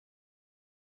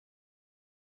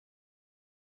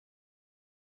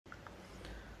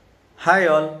Hi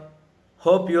all,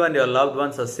 hope you and your loved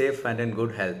ones are safe and in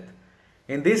good health.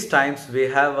 In these times, we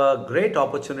have a great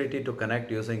opportunity to connect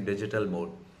using digital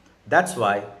mode. That's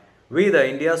why we, the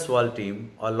India SWAL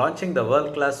team, are launching the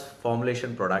world-class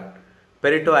formulation product,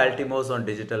 Perito Altimos on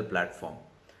digital platform.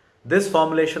 This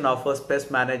formulation offers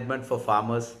pest management for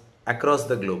farmers across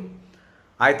the globe.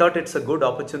 I thought it's a good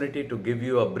opportunity to give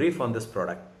you a brief on this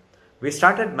product. We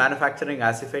started manufacturing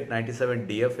Acephate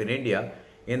 97DF in India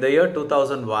in the year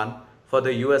 2001 for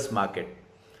the US market.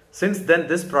 Since then,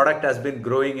 this product has been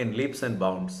growing in leaps and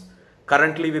bounds.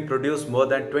 Currently, we produce more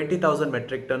than 20,000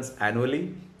 metric tons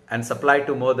annually and supply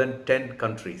to more than 10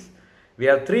 countries. We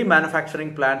have 3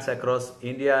 manufacturing plants across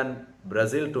India and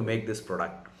Brazil to make this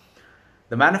product.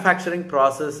 The manufacturing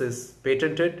process is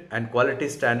patented and quality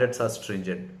standards are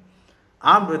stringent.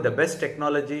 Armed with the best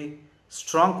technology,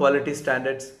 strong quality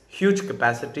standards, huge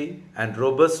capacity and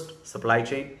robust supply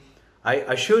chain, I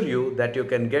assure you that you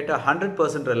can get a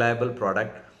 100% reliable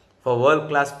product for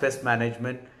world-class pest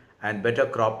management and better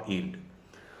crop yield.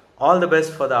 All the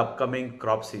best for the upcoming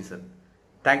crop season.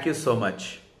 Thank you so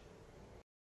much.